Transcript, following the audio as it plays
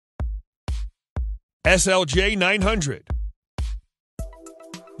SLJ 900.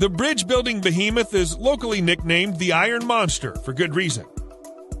 The bridge-building behemoth is locally nicknamed the Iron Monster for good reason.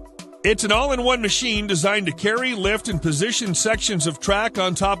 It's an all-in-one machine designed to carry, lift, and position sections of track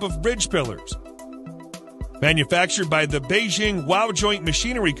on top of bridge pillars. Manufactured by the Beijing Wow Joint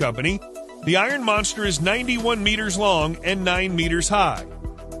Machinery Company, the Iron Monster is 91 meters long and 9 meters high.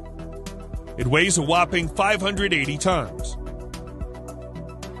 It weighs a whopping 580 tons.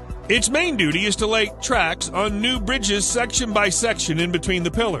 Its main duty is to lay tracks on new bridges section by section in between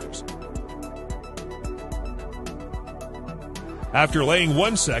the pillars. After laying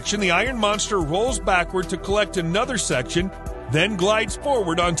one section, the Iron Monster rolls backward to collect another section, then glides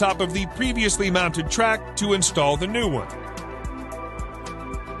forward on top of the previously mounted track to install the new one.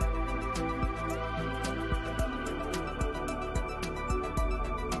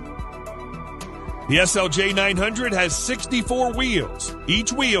 The SLJ 900 has 64 wheels.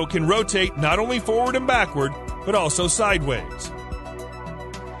 Each wheel can rotate not only forward and backward, but also sideways.